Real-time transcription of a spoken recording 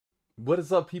What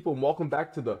is up, people, and welcome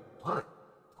back to the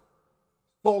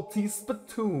Salty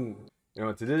Splatoon. You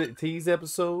know, today's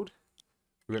episode,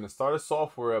 we're gonna start a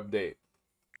software update.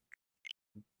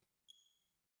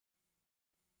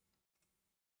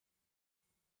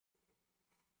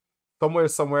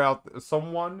 Somewhere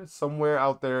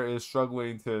out there is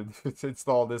struggling to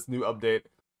install this new update.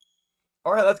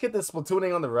 All right, let's get this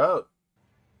Splatooning on the road.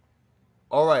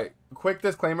 All right, quick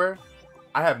disclaimer.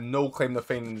 I have no claim to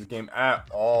fame in this game at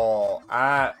all.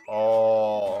 I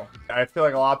feel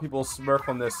like a lot of people smurf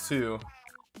on this too.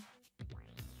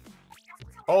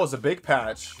 Oh, it's a big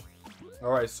patch.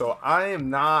 Alright, so I am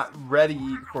not ready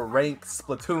for ranked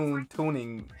Splatoon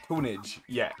tunage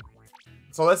yet.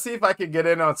 So let's see if I can get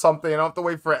in on something. I don't have to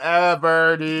wait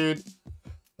forever, dude.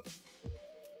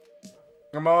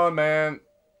 Come on, man.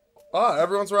 Oh,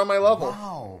 everyone's around my level.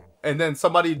 Wow. And then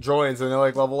somebody joins and they're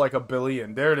like level like 1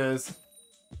 billion. There it is.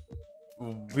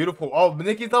 Beautiful. Oh,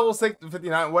 Nikki's level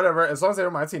 59, whatever. As long as they're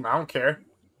on my team, I don't care.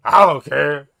 I don't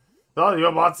care. Oh,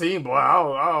 you're my team, boy.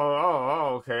 I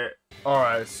don't care.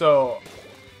 Alright, so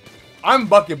I'm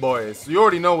Bucket Boys. You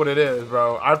already know what it is,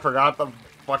 bro. I forgot the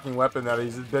fucking weapon that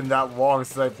it's been that long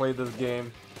since I played this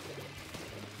game.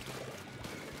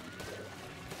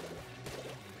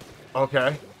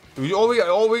 Okay. All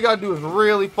we gotta do is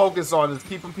really focus on is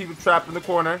keeping people trapped in the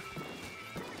corner.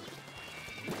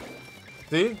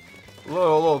 See? A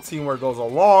little teamwork goes a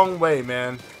long way,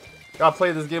 man. Gotta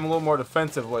play this game a little more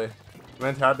defensively.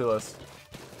 Fantabulous.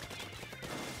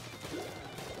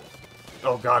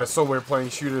 Oh god, it's so weird playing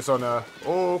shooters on a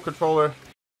controller.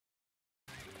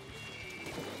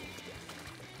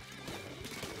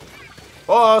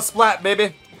 Oh, splat,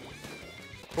 baby.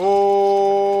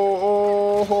 Oh,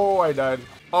 I died.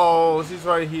 Oh, she's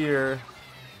right here.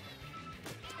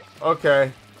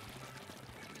 Okay.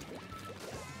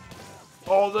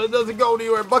 Oh, that doesn't go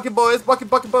anywhere. Bucket boys, bucket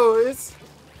boys.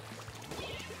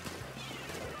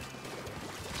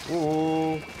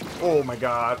 Ooh. Oh my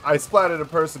god. I splatted a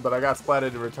person, but I got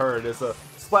splatted in return. It's a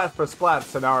splat for splat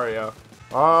scenario.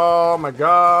 Oh my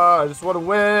god. I just want to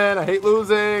win. I hate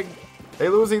losing. Hate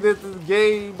losing this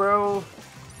game, bro.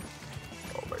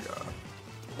 Oh my god.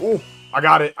 Ooh. I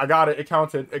got it. It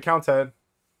counted. It counted.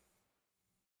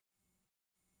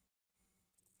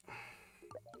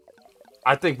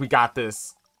 I think we got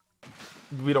this.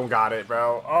 We don't got it,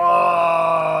 bro.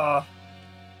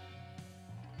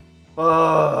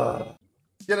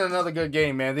 Get another good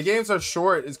game, man. The games are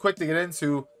short. It's quick to get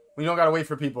into. We don't gotta wait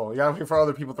for people. You gotta wait for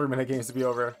other people 3-minute games to be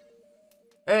over.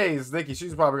 Hey, it's Nikki.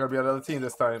 She's probably gonna be on another team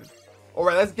this time.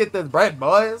 Alright, let's get this bread,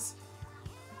 boys.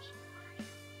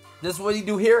 This is what you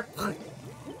do here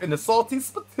in the Salty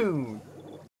Splatoon.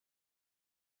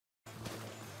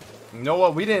 You know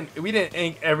what? We didn't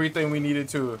ink everything we needed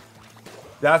to.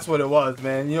 That's what it was,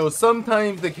 man. You know,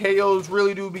 sometimes the KOs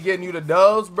really do be getting you the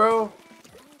dubs, bro.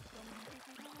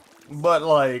 But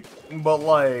like,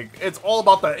 it's all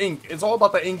about the ink. It's all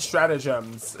about the ink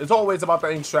stratagems. It's always about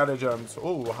the ink stratagems.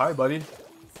 Oh, hi, buddy.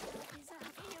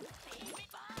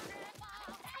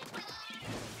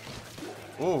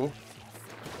 Oh.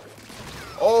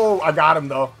 Oh, I got him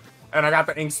though, and I got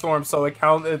the ink storm, so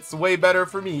it's way better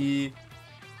for me.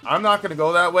 I'm not gonna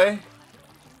go that way.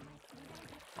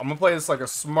 I'm gonna play this like a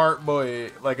smart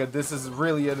boy, this is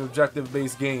really an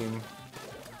objective-based game.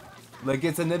 Like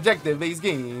it's an objective-based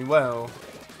game. Wow.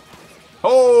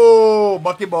 Oh,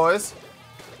 bucket boys.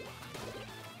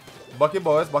 Bucket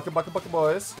boys, bucket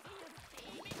boys.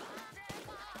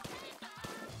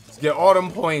 Let's get all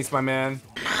them points, my man.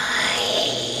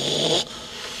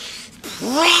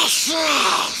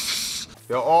 Precious.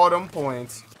 Get all them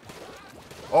points.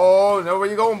 Oh, no, where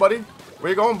you going, buddy? Where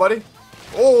you going, buddy?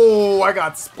 Oh, I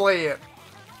got splayed.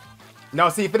 Now,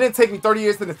 see, if it didn't take me 30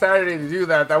 years to the Saturday to do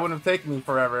that, that wouldn't have taken me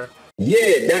forever.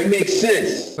 Yeah, that makes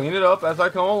sense. Clean it up as I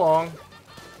come along.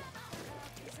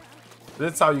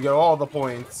 This is how you get all the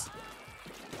points.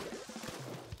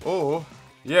 Oh,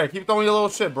 yeah, keep throwing your little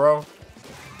shit, bro.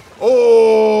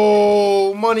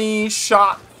 Oh, money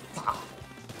shot.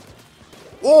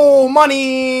 Oh,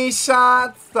 money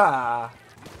shots.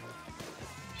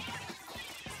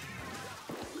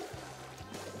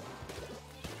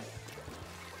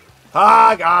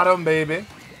 I got him, baby.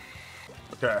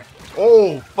 Okay.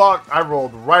 Oh, fuck. I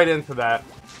rolled right into that.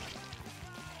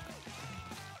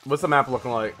 What's the map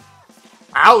looking like?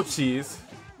 Ouchies.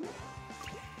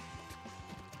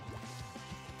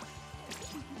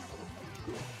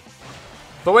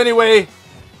 So anyway,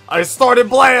 I started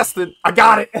blasting. I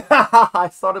got it. I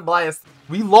started blasting.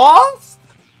 We lost?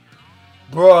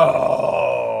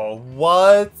 Bro,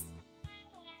 what?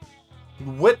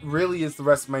 What really is the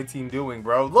rest of my team doing,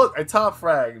 bro? Look, I top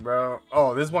fragged, bro.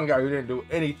 Oh, there's one guy who didn't do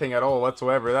anything at all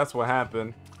whatsoever. That's what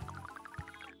happened.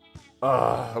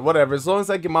 Whatever. As long as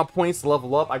I get my points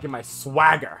level up, I get my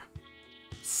swagger.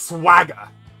 Swagger.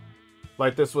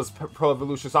 Like this was Pro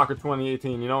Evolution Soccer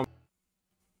 2018, you know?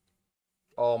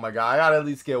 Oh my god, I gotta at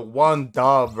least get one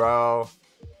dub, bro.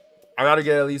 I gotta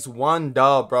get at least one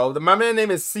dub, bro. My man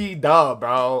name is C Dub,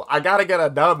 bro. I gotta get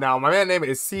a dub now. My man name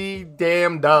is C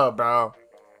damn Dub, bro.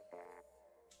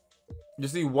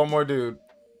 Just need one more dude.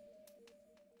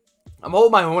 I'm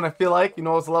holding my own, I feel like. You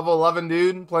know, it's a level 11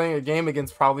 dude playing a game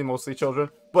against probably mostly children.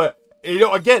 But, you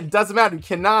know, again, doesn't matter. You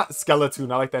cannot,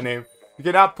 Splatoon, I like that name. You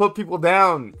cannot put people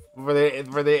down for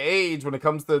their age when it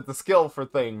comes to the skill for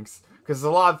things. Because there's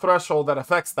a lot of threshold that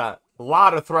affects that. A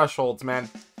lot of thresholds, man.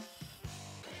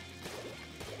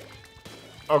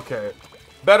 Okay.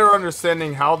 Better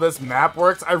understanding how this map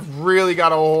works. I really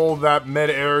gotta hold that mid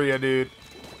area, dude.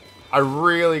 I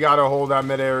really gotta hold that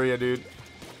mid area, dude.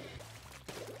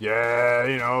 Yeah,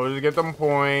 you know, just get them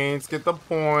points. Get the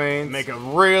points. Make it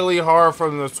really hard for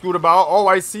them to scoot about. Oh,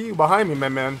 I see you behind me,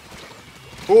 man.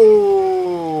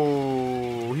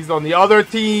 Ooh, he's on the other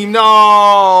team.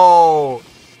 No.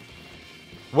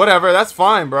 Whatever, that's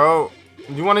fine, bro.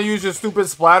 You want to use your stupid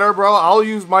splatter, bro? I'll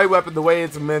use my weapon the way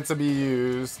it's meant to be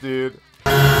used, dude.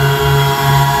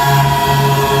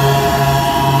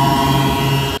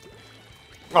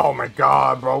 Oh my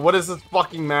god, bro. What is this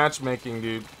fucking matchmaking,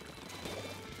 dude?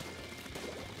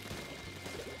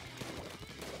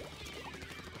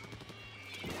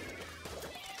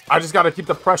 I just gotta keep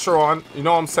the pressure on. You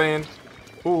know what I'm saying?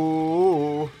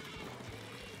 Ooh.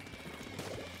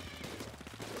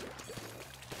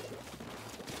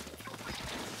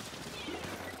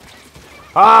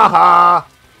 Haha.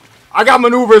 I got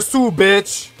maneuvers too,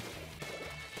 bitch.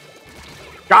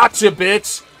 Gotcha,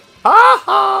 bitch.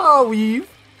 Haha. Weave.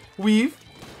 Weave.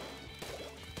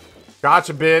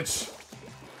 Gotcha, bitch.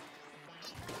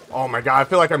 Oh my god, I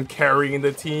feel like I'm carrying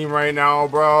the team right now,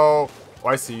 bro. Oh,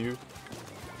 I see you.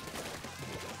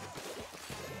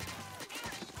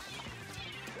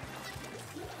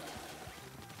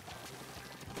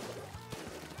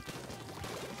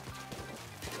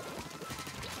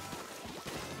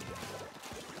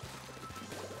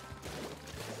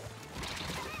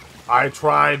 I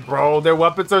tried, bro. Their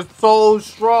weapons are so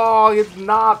strong. It's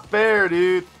not fair,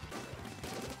 dude.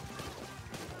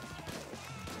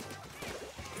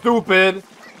 Stupid.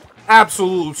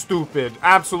 Absolute stupid.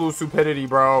 Absolute stupidity,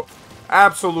 bro.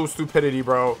 Absolute stupidity,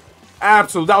 bro.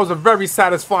 Absolute. That was a very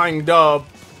satisfying dub.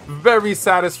 Very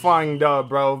satisfying dub,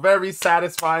 bro. Very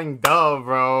satisfying dub,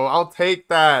 bro. I'll take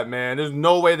that, man. There's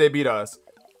no way they beat us.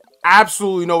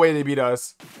 Absolutely no way they beat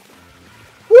us.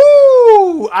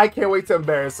 Woo! I can't wait to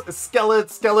embarrass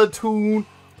Splatoon,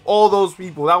 all those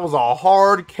people. That was a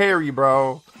hard carry,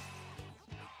 bro.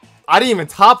 I didn't even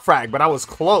top frag, but I was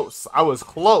close. I was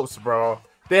close, bro.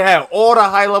 They had all the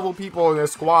high-level people in their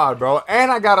squad, bro.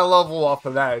 And I got a level off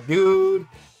of that, dude.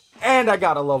 And I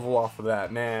got a level off of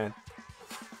that, man.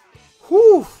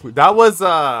 Whew. That was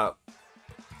a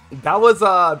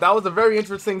very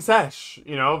interesting sesh.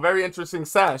 You know, very interesting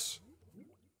sesh.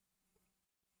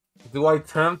 Do I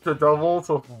attempt to double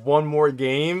to one more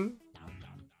game?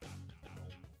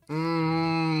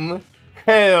 Hell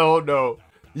no.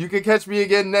 You can catch me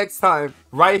again next time,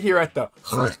 right here at the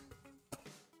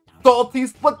Salty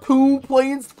Splatoon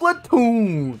playing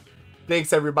Splatoon.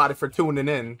 Thanks everybody for tuning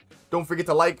in. Don't forget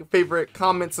to like, favorite,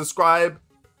 comment, subscribe,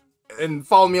 and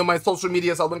follow me on my social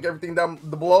medias. I'll link everything down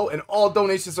below, and all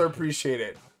donations are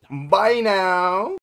appreciated. Bye now.